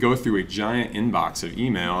 how do we go through a giant inbox of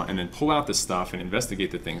email and then pull out the stuff and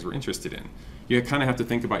investigate the things we're interested in? You kind of have to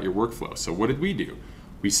think about your workflow. So what did we do?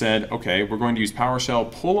 We said, okay, we're going to use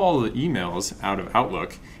PowerShell, pull all the emails out of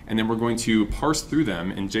Outlook, and then we're going to parse through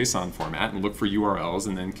them in JSON format and look for URLs,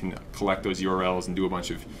 and then can collect those URLs and do a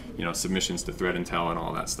bunch of submissions to Threat Intel and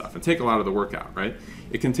all that stuff, and take a lot of the work out, right?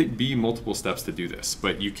 It can be multiple steps to do this,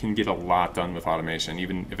 but you can get a lot done with automation,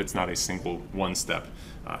 even if it's not a single one-step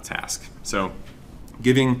task. So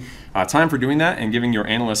giving time for doing that and giving your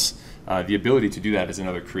analysts the ability to do that is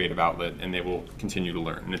another creative outlet, and they will continue to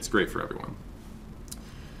learn, and it's great for everyone.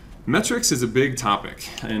 Metrics is a big topic,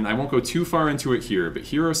 and I won't go too far into it here, but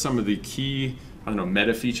here are some of the key,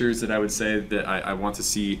 meta features that I would say that I want to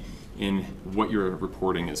see in what you're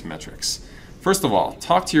reporting as metrics. First of all,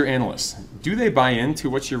 talk to your analysts. Do they buy into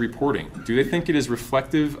what you're reporting? Do they think it is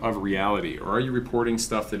reflective of reality, or are you reporting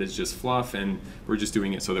stuff that is just fluff and we're just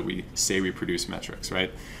doing it so that we say we produce metrics,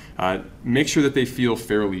 right? Make sure that they feel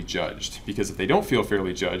fairly judged, because if they don't feel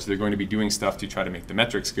fairly judged, they're going to be doing stuff to try to make the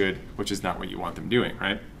metrics good, which is not what you want them doing,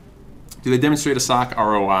 right? Do they demonstrate a SOC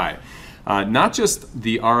ROI? Not just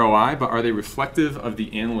the ROI, but are they reflective of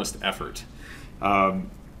the analyst effort?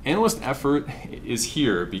 Analyst effort is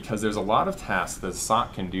here because there's a lot of tasks that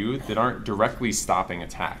SOC can do that aren't directly stopping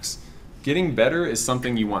attacks. Getting better is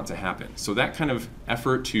something you want to happen. So that kind of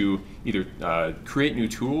effort to either create new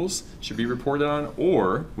tools should be reported on,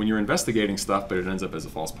 or when you're investigating stuff but it ends up as a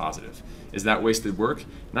false positive. Is that wasted work?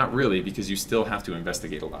 Not really, because you still have to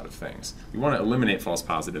investigate a lot of things. You want to eliminate false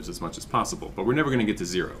positives as much as possible, but we're never going to get to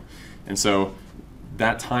zero. And so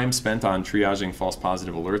that time spent on triaging false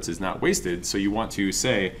positive alerts is not wasted, so you want to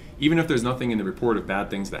say, even if there's nothing in the report of bad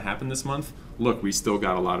things that happened this month, look, we still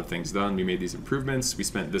got a lot of things done, we made these improvements, we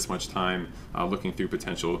spent this much time looking through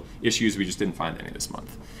potential issues, we just didn't find any this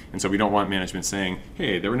month. And so we don't want management saying,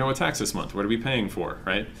 hey, there were no attacks this month, what are we paying for,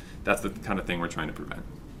 right? That's the kind of thing we're trying to prevent.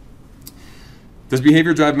 Does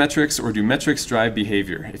behavior drive metrics, or do metrics drive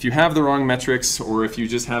behavior? If you have the wrong metrics, or if you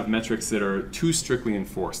just have metrics that are too strictly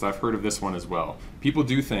enforced, I've heard of this one as well. People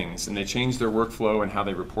do things and they change their workflow and how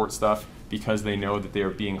they report stuff because they know that they are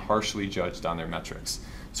being harshly judged on their metrics.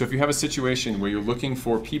 So if you have a situation where you're looking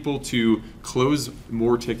for people to close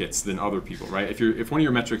more tickets than other people, right? If one of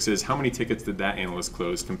your metrics is how many tickets did that analyst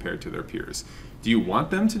close compared to their peers, do you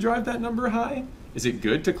want them to drive that number high? Is it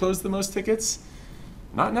good to close the most tickets?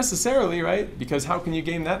 Not necessarily, right? Because how can you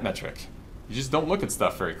game that metric? You just don't look at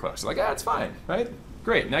stuff very close. You're like, it's fine, right?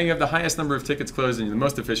 Great, now you have the highest number of tickets closed and you're the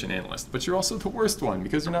most efficient analyst, but you're also the worst one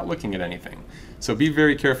because you're not looking at anything. So be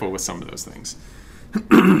very careful with some of those things.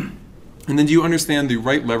 And then do you understand the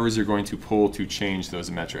right levers you're going to pull to change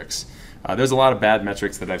those metrics? There's a lot of bad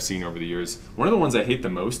metrics that I've seen over the years. One of the ones I hate the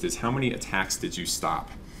most is how many attacks did you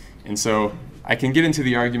stop? And so I can get into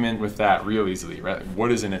the argument with that real easily, right?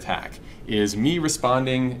 What is an attack? Is me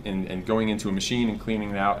responding and going into a machine and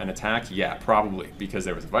cleaning out an attack? Yeah, probably, because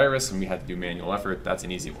there was a virus and we had to do manual effort. That's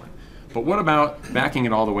an easy one. But what about backing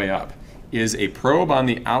it all the way up? Is a probe on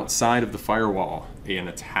the outside of the firewall an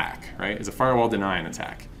attack, right? Is a firewall deny an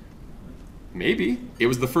attack? Maybe. It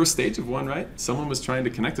was the first stage of one, right? Someone was trying to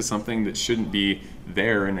connect to something that shouldn't be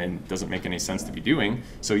there and doesn't make any sense to be doing.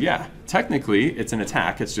 So yeah, technically it's an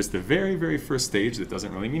attack. It's just the very, very first stage that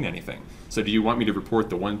doesn't really mean anything. So do you want me to report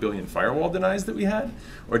the 1 billion firewall denies that we had?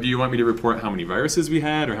 Or do you want me to report how many viruses we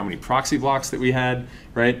had or how many proxy blocks that we had,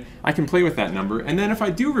 right? I can play with that number. And then if I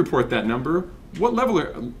do report that number, what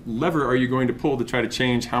lever are you going to pull to try to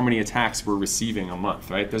change how many attacks we're receiving a month,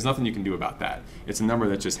 right? There's nothing you can do about that. It's a number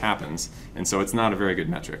that just happens, and so it's not a very good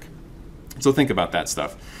metric. So think about that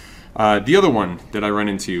stuff. The other one that I run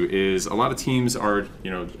into is a lot of teams are,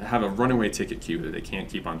 have a runaway ticket queue that they can't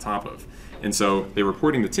keep on top of. And so they're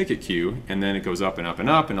reporting the ticket queue, and then it goes up and up and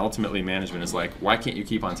up, and ultimately management is like, why can't you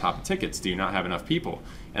keep on top of tickets? Do you not have enough people?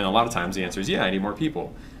 And a lot of times the answer is, yeah, I need more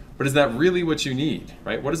people. But is that really what you need,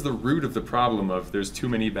 right? What is the root of the problem of there's too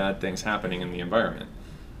many bad things happening in the environment?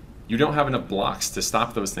 You don't have enough blocks to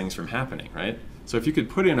stop those things from happening, right? So if you could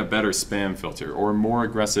put in a better spam filter or more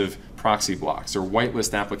aggressive proxy blocks or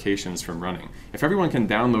whitelist applications from running, if everyone can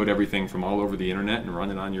download everything from all over the internet and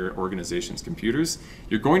run it on your organization's computers,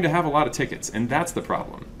 you're going to have a lot of tickets, and that's the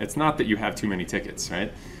problem. It's not that you have too many tickets,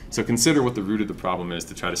 right? So consider what the root of the problem is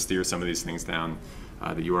to try to steer some of these things down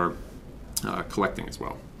that you are collecting as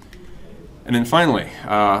well. And then finally,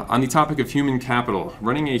 on the topic of human capital,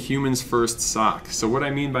 running a humans first SOC. So what I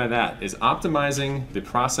mean by that is optimizing the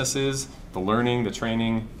processes, the learning, the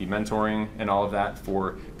training, the mentoring, and all of that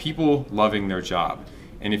for people loving their job.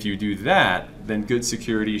 And if you do that, then good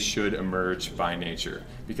security should emerge by nature,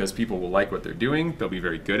 because people will like what they're doing, they'll be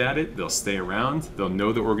very good at it, they'll stay around, they'll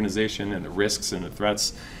know the organization and the risks and the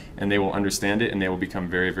threats, and they will understand it and they will become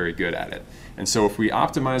very, very good at it. And so if we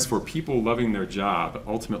optimize for people loving their job,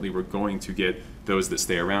 ultimately we're going to get those that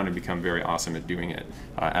stay around and become very awesome at doing it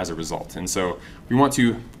as a result. And so we want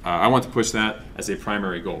to, I want to push that as a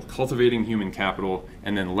primary goal, cultivating human capital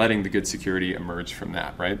and then letting the good security emerge from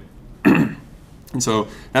that, right? And so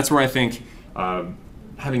that's where I think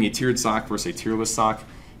having a tiered SOC versus a tierless SOC,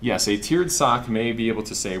 yes, a tiered SOC may be able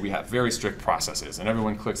to say we have very strict processes and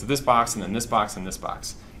everyone clicks this box and then this box and this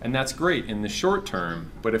box. And that's great in the short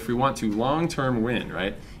term, but if we want to long-term win,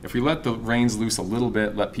 right? If we let the reins loose a little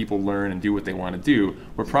bit, let people learn and do what they want to do,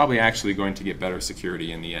 we're probably actually going to get better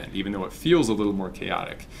security in the end. Even though it feels a little more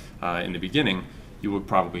chaotic in the beginning, you will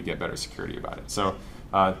probably get better security about it. So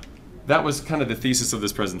that was kind of the thesis of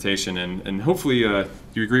this presentation, and hopefully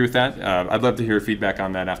you agree with that. I'd love to hear feedback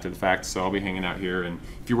on that after the fact, so I'll be hanging out here, and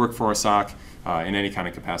if you work for a SOC in any kind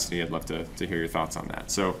of capacity, I'd love to hear your thoughts on that.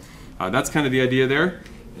 So that's kind of the idea there,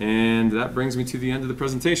 and that brings me to the end of the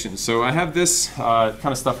presentation. So I have this kind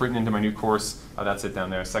of stuff written into my new course. That's it down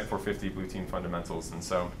there, Sec 450 Blue Team Fundamentals, and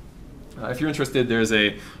so if you're interested, there's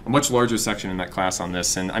a much larger section in that class on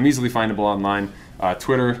this, and I'm easily findable online.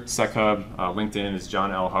 Twitter, SecHub, LinkedIn is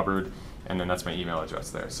John L. Hubbard, and then that's my email address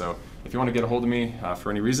there. So if you want to get a hold of me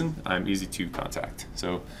for any reason, I'm easy to contact.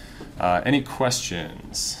 So any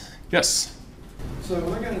questions? Yes? So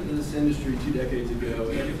when I got into this industry 2 decades ago,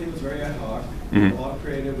 everything was very ad hoc. We were all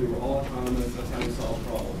creative, we were all autonomous, that's how we solved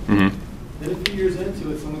problems. Then a few years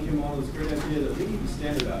into it, someone came along with this great idea that we need to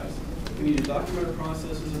standardize. We need to document our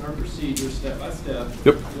processes and our procedures step by step.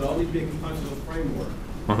 Yep. We all need to be a compliant with a framework.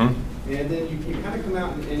 And then you kind of come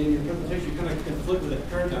out and in your presentation you kind of conflict with a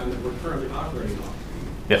paradigm that we're currently operating on.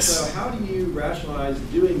 Yes. So how do you rationalize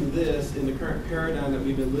doing this in the current paradigm that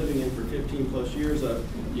we've been living in for 15 plus years of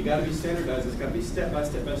you got to be standardized, it's got to be step by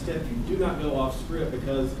step by step. You do not go off script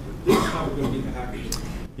because this is how we're going to beat the hackers.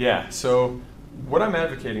 Yeah, so what I'm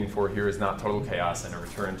advocating for here is not total chaos and a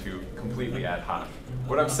return to completely ad hoc.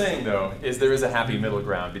 What I'm saying, though, is there is a happy middle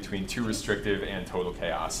ground between too restrictive and total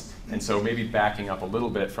chaos. And so maybe backing up a little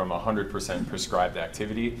bit from 100% prescribed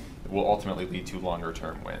activity will ultimately lead to longer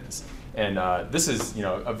term wins. And this is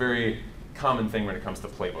a very common thing when it comes to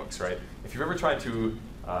playbooks, right? If you've ever tried to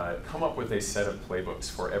come up with a set of playbooks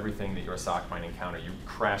for everything that your SOC might encounter, you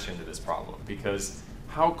crash into this problem because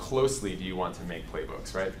how closely do you want to make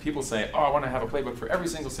playbooks, right? People say, oh, I want to have a playbook for every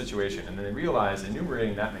single situation, and then they realize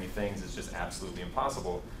enumerating that many things is just absolutely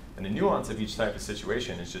impossible. And the nuance of each type of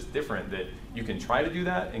situation is just different, that you can try to do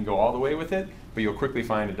that and go all the way with it, but you'll quickly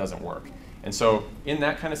find it doesn't work. And so in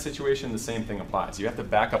that kind of situation, the same thing applies. You have to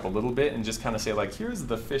back up a little bit and just kind of say, like, here's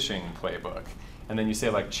the phishing playbook. And then you say,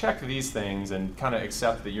 like, check these things and kind of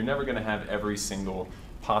accept that you're never going to have every single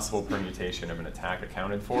possible permutation of an attack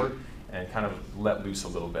accounted for, and kind of let loose a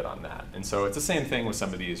little bit on that. And so it's the same thing with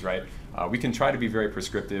some of these, right? We can try to be very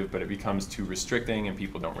prescriptive, but it becomes too restricting and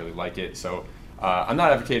people don't really like it. So I'm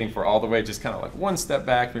not advocating for all the way, just kind of like one step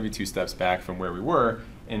back, maybe 2 steps back from where we were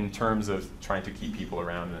in terms of trying to keep people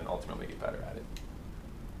around and then ultimately get better at it.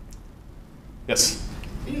 Yes?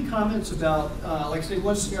 Any comments about, like say,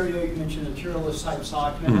 one scenario you mentioned, a tier-less type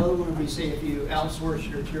SOC, and another one would be, say, if you outsource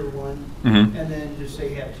your tier 1, and then just say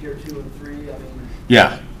you have tier 2 and 3, I mean,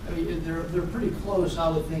 yeah. I mean, they're pretty close, I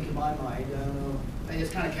would think, in my mind. I don't know. I think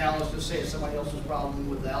it's kind of callous to say it's somebody else's problem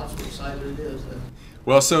with the outsource side, but it is.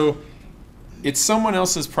 Well, so it's someone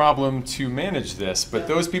else's problem to manage this, but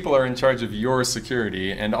those people are in charge of your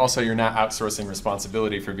security, and also you're not outsourcing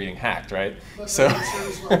responsibility for being hacked, right? But so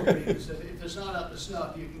if it's not up to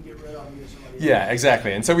snuff, you can get rid of them and get somebody else. Yeah,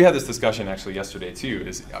 exactly. And so we had this discussion actually yesterday too,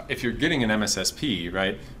 is if you're getting an MSSP,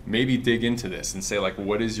 right, maybe dig into this and say, like,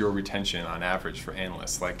 what is your retention on average for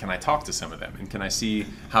analysts? Like, can I talk to some of them? And can I see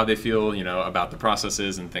how they feel, you know, about the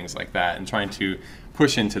processes and things like that? And trying to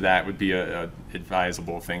push into that would be a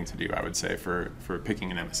advisable thing to do, I would say, for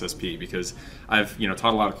picking an MSSP, because I've, you know,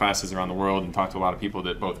 taught a lot of classes around the world and talked to a lot of people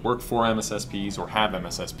that both work for MSSPs or have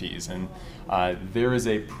MSSPs, and there is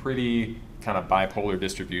a pretty kind of bipolar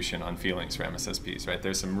distribution on feelings for MSSPs, right?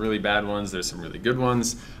 There's some really bad ones, there's some really good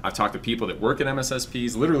ones. I've talked to people that work at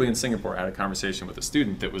MSSPs. Literally in Singapore, I had a conversation with a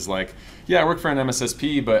student that was like, yeah, I work for an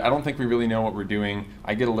MSSP, but I don't think we really know what we're doing.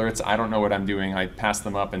 I get alerts, I don't know what I'm doing. I pass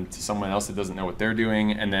them up and to someone else that doesn't know what they're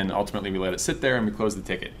doing, and then ultimately we let it sit there and we close the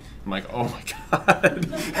ticket. I'm like, oh my God.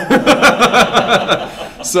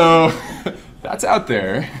 So that's out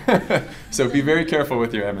there. So be very careful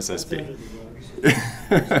with your MSSP.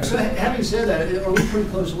 So having said that, are we pretty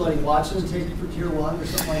close to letting Watson take it for tier 1 or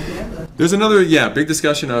something like that? There's another, big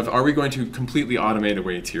discussion of, are we going to completely automate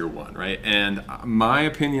away tier 1, right? And my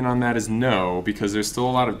opinion on that is no, because there's still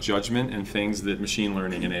a lot of judgment and things that machine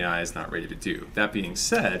learning and AI is not ready to do. That being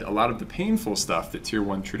said, a lot of the painful stuff that tier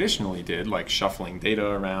 1 traditionally did, like shuffling data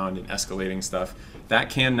around and escalating stuff, that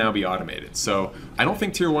can now be automated. So I don't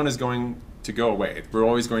think tier 1 is going to go away. We're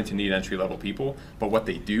always going to need entry-level people, but what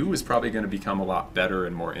they do is probably going to become a lot better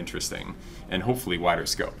and more interesting, and hopefully wider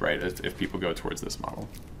scope, right, if people go towards this model.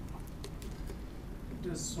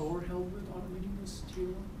 Does SOAR help with automating this tier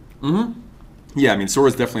 1? Mm-hmm. Yeah, I mean, SOAR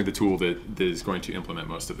is definitely the tool that is going to implement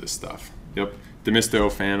most of this stuff. Yep.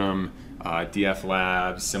 Demisto, Phantom, DF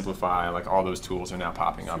Labs, Simplify, like all those tools are now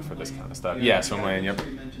popping up for this kind of stuff. Yeah, Swimlane, yep.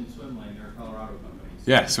 You mentioned Swimlane, they're a Colorado company.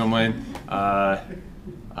 Yeah, Swimlane.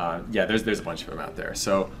 There's a bunch of them out there.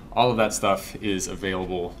 So all of that stuff is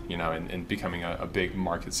available, you know, and becoming a big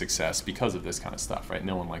market success because of this kind of stuff, right?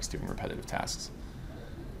 No one likes doing repetitive tasks.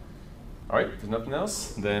 All right, if there's nothing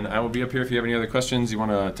else, then I will be up here if you have any other questions you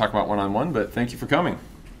want to talk about one-on-one, but thank you for coming.